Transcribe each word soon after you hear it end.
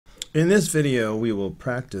In this video, we will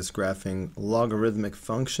practice graphing logarithmic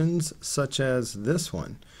functions such as this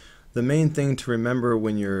one. The main thing to remember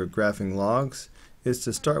when you're graphing logs is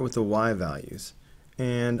to start with the y values.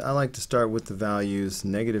 And I like to start with the values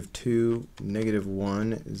 -2,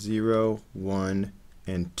 -1, 0, 1,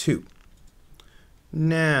 and 2.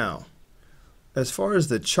 Now, as far as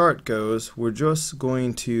the chart goes, we're just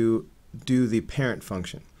going to do the parent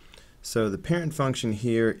function. So the parent function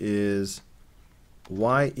here is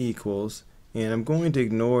y equals, and I'm going to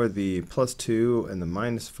ignore the +2 and the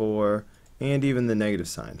 -4 and even the negative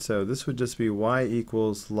sign. So this would just be y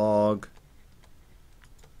equals log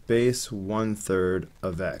base 1/3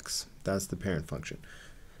 of x. That's the parent function.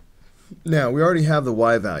 Now we already have the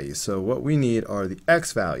y values, so what we need are the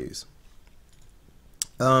x values.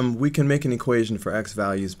 We can make an equation for x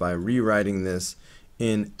values by rewriting this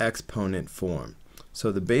in exponent form. So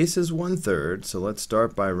the base is 1/3, so let's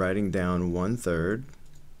start by writing down 1/3.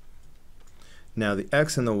 Now the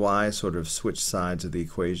x and the y sort of switch sides of the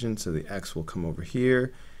equation, so the x will come over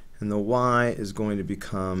here, and the y is going to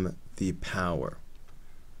become the power.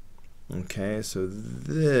 Okay, so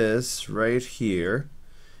this right here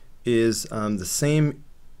is the same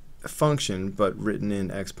function but written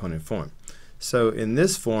in exponent form. So in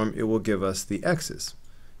this form, it will give us the x's.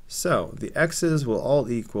 So the x's will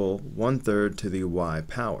all equal 1/3 to the y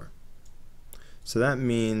power. So that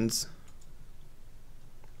means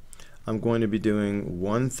I'm going to be doing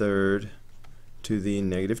 1/3 to the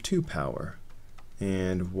 -2 power,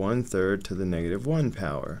 and 1/3 to the -1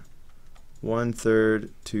 power, 1/3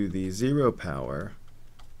 to the 0 power,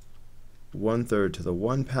 1/3 to the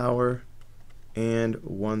 1 power, and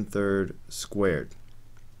 1/3 squared.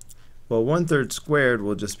 Well, 1/3 squared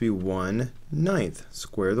will just be 1/9.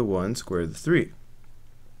 Square the 1, square the 3.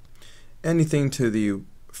 Anything to the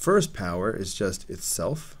first power is just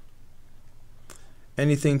itself.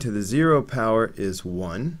 Anything to the 0 power is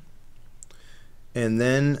 1. And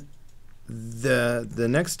then the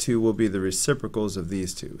next two will be the reciprocals of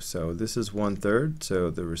these two. So this is 1/3, so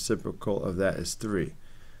the reciprocal of that is 3.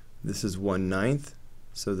 This is 1/9,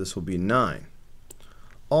 so this will be 9.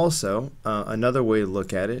 Also, another way to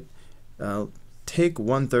look at it, take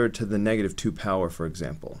 1/3 to the -2 power, for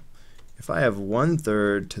example. If I have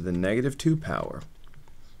 1/3 to the -2 power,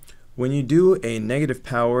 when you do a negative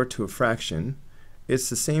power to a fraction, it's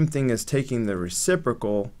the same thing as taking the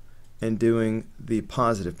reciprocal and doing the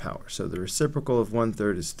positive power. So the reciprocal of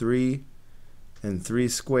 1/3 is 3, and 3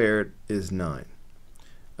 squared is 9.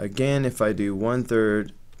 Again, if I do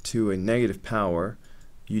 1/3 to a negative power,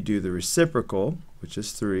 you do the reciprocal, which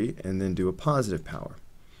is 3, and then do a positive power.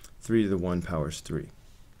 3 to the 1 power is 3.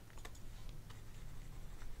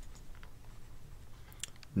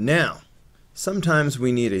 Now, sometimes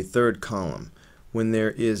we need a third column when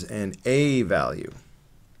there is an a value.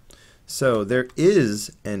 So there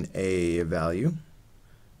is an a value,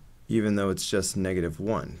 even though it's just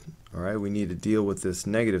 -1. All right, we need to deal with this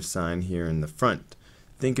negative sign here in the front.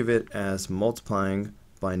 Think of it as multiplying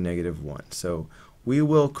by -1. So we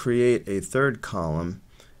will create a third column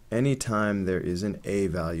anytime there is an a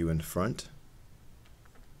value in front.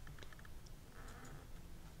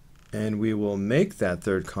 And we will make that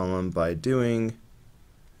third column by doing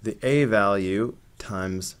the a value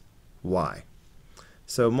times y.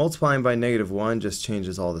 So multiplying by -1 just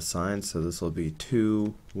changes all the signs, so this will be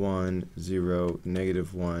 2, 1, 0,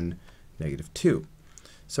 -1, -2.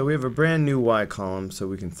 So we have a brand new y column, so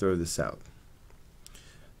we can throw this out.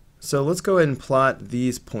 So let's go ahead and plot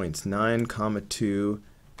these points, 9, 2,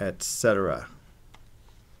 etc.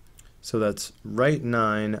 So that's right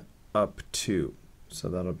 9 up 2. So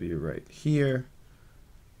that'll be right here.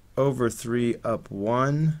 Over 3 up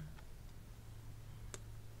 1.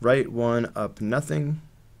 Right 1 up nothing.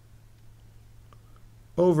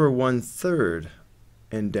 Over 1/3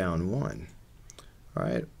 and down 1. All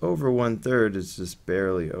right, over 1/3 is just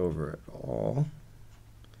barely over at all.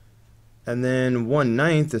 And then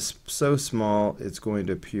 1/9 is so small it's going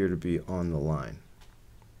to appear to be on the line.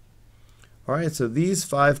 All right, so these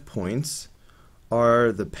 5 points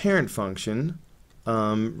are the parent function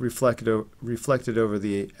reflected over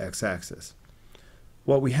the x-axis.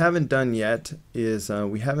 What we haven't done yet is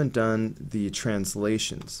we haven't done the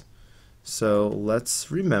translations. So let's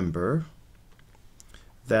remember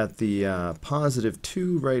that the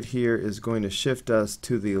 +2 right here is going to shift us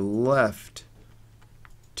to the left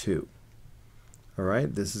 2. All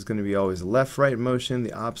right, this is going to be always left-right motion,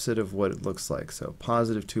 the opposite of what it looks like. So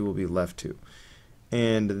 +2 will be left 2.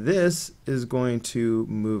 And this is going to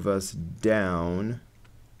move us down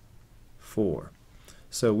 4.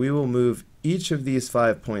 So we will move each of these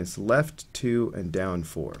 5 points left 2 and down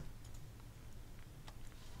 4.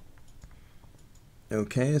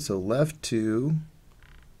 Okay, so left 2,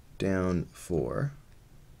 down 4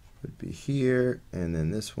 would be here, and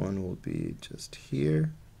then this one will be just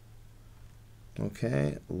here.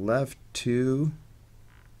 Okay, left 2,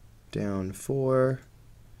 down 4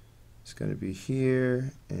 is going to be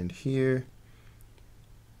here and here.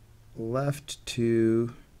 Left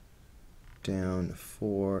 2, down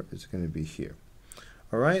 4 is going to be here.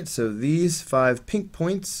 All right, so these 5 pink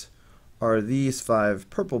points are these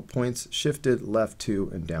 5 purple points shifted left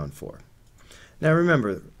 2 and down 4. Now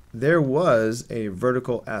remember, there was a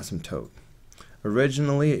vertical asymptote.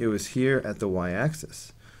 Originally, it was here at the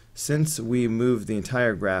y-axis. Since we moved the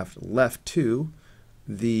entire graph left 2,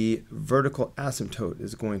 the vertical asymptote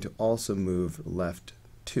is going to also move left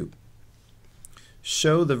 2.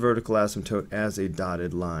 Show the vertical asymptote as a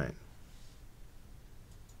dotted line.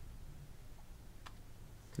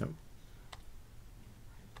 Nope.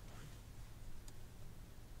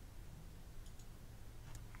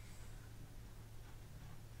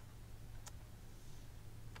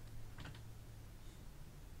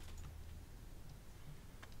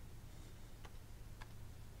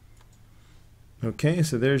 Okay,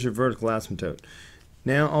 so there's your vertical asymptote.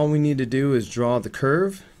 Now all we need to do is draw the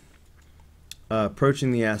curve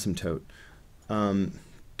approaching the asymptote.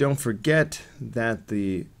 Don't forget that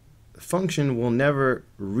the function will never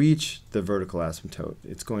reach the vertical asymptote.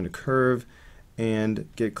 It's going to curve and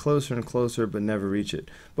get closer and closer but never reach it.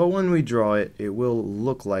 But when we draw it, it will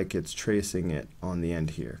look like it's tracing it on the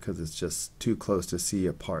end here because it's just too close to see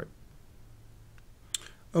apart.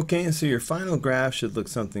 Okay, so your final graph should look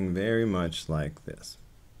something very much like this.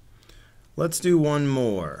 Let's do one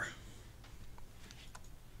more.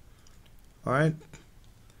 All right,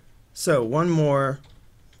 so one more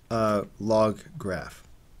log graph.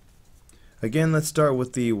 Again, let's start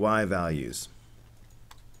with the y values.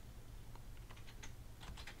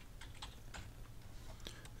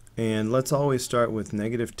 And let's always start with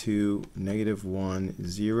 -2, -1,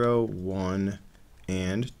 0, 1,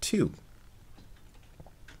 and 2.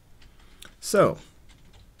 So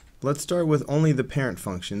let's start with only the parent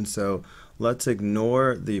function. So let's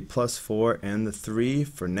ignore the +4 and the 3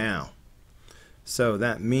 for now. So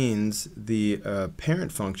that means the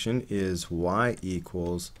parent function is y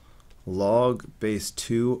equals log base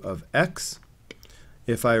 2 of x.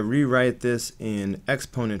 If I rewrite this in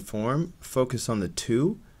exponent form, focus on the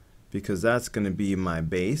 2 because that's going to be my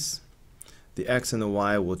base. The x and the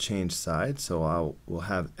y will change sides, so I will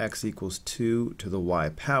have x equals 2 to the y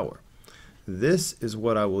power. This is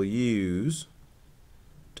what I will use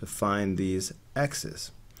to find these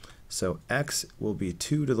x's. So x will be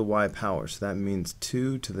 2 to the y power. So that means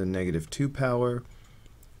 2 to the -2 power,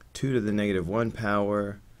 2 to the -1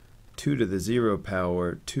 power, 2 to the 0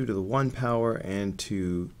 power, 2 to the 1 power, and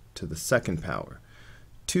 2 to the 2nd power.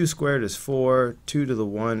 2 squared is 4, 2 to the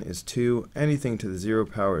 1 is 2, anything to the 0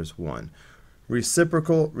 power is 1.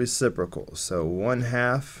 Reciprocal, reciprocal. So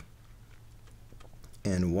 1/2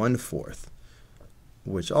 and 1/4.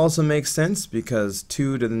 Which also makes sense because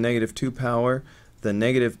 2 to the -2 power, the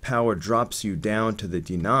negative power drops you down to the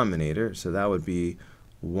denominator, so that would be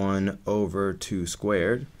 1 over 2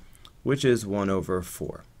 squared, which is 1 over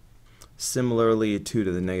 4. Similarly, 2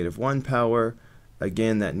 to the -1 power,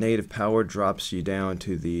 again that negative power drops you down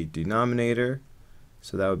to the denominator,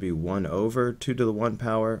 so that would be 1 over 2 to the 1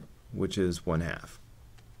 power, which is 1/2.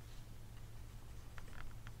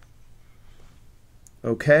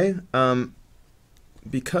 Okay,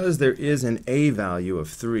 because there is an a value of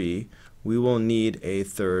 3, we will need a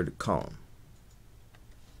third column.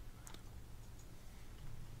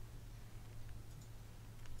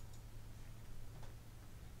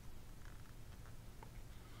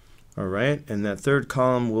 All right, and that third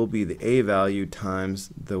column will be the a value times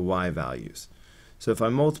the y values. So if I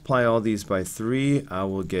multiply all these by 3, I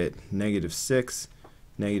will get -6,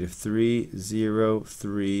 -3, 0,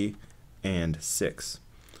 3, and 6.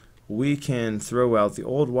 We can throw out the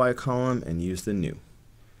old y column and use the new.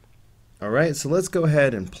 All right, so let's go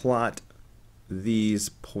ahead and plot these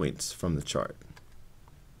points from the chart.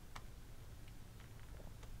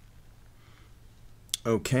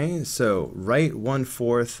 Okay, so right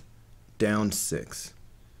 1/4, down 6.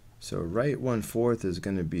 So right 1/4 is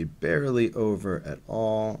going to be barely over at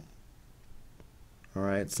all. All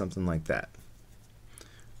right, something like that.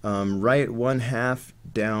 Right 1/2,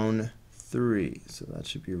 down 3. So that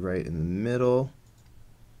should be right in the middle.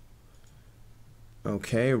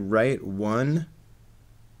 Okay, right 1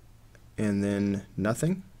 and then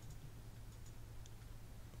nothing.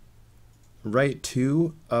 Right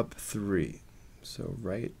 2 up 3. So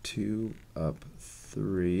right 2 up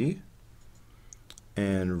 3.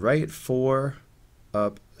 And right 4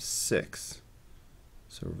 up 6.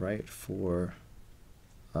 So right 4,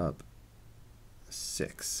 up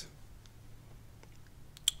 6.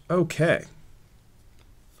 Okay.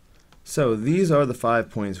 So these are the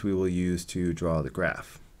 5 points we will use to draw the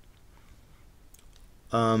graph.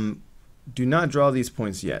 Do not draw these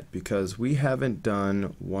points yet because we haven't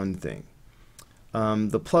done one thing.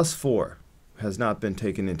 The plus 4 has not been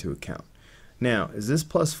taken into account. Now, is this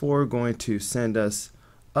plus 4 going to send us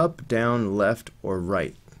up, down, left, or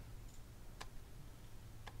right?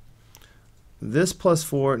 This plus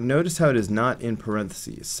 4, notice how it is not in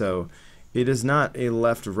parentheses, so it is not a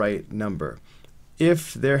left-right number.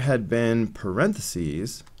 If there had been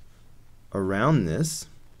parentheses around this,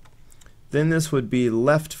 then this would be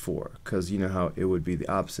left 4, because you know how it would be the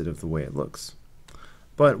opposite of the way it looks.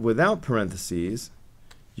 But without parentheses,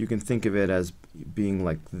 you can think of it as being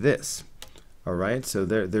like this. All right, so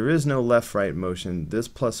there is no left-right motion. This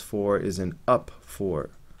plus 4 is an up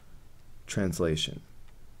 4 translation.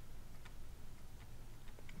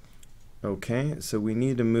 Okay, so we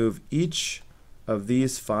need to move each of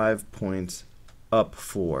these 5 points up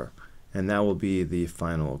 4, and that will be the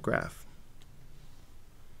final graph.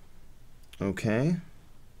 Okay.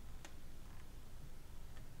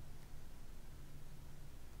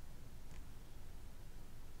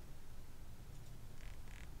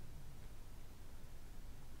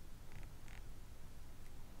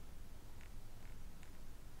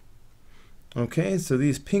 Okay, so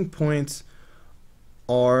these pink points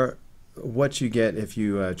are what you get if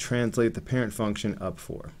you translate the parent function up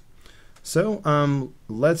 4. So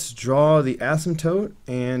let's draw the asymptote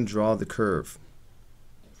and draw the curve.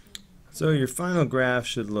 So your final graph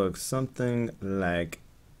should look something like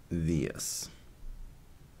this.